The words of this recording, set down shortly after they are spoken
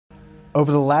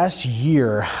Over the last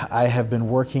year, I have been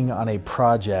working on a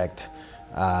project.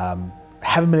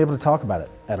 Haven't been able to talk about it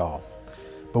at all,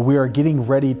 but we are getting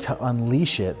ready to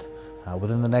unleash it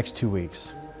within the next 2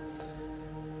 weeks.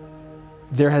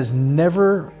 There has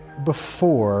never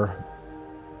before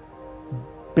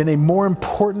been a more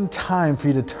important time for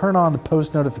you to turn on the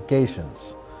post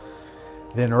notifications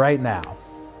than right now,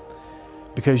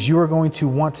 because you are going to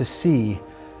want to see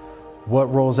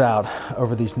what rolls out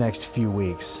over these next few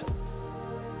weeks.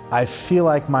 I feel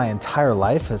like my entire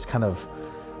life has kind of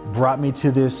brought me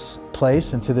to this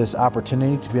place and to this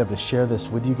opportunity to be able to share this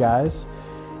with you guys.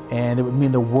 And it would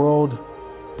mean the world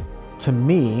to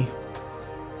me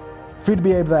for you to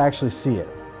be able to actually see it.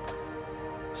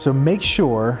 So make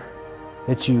sure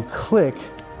that you click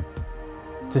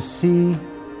to see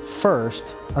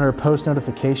first under post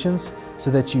notifications so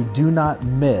that you do not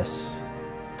miss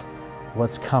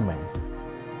what's coming.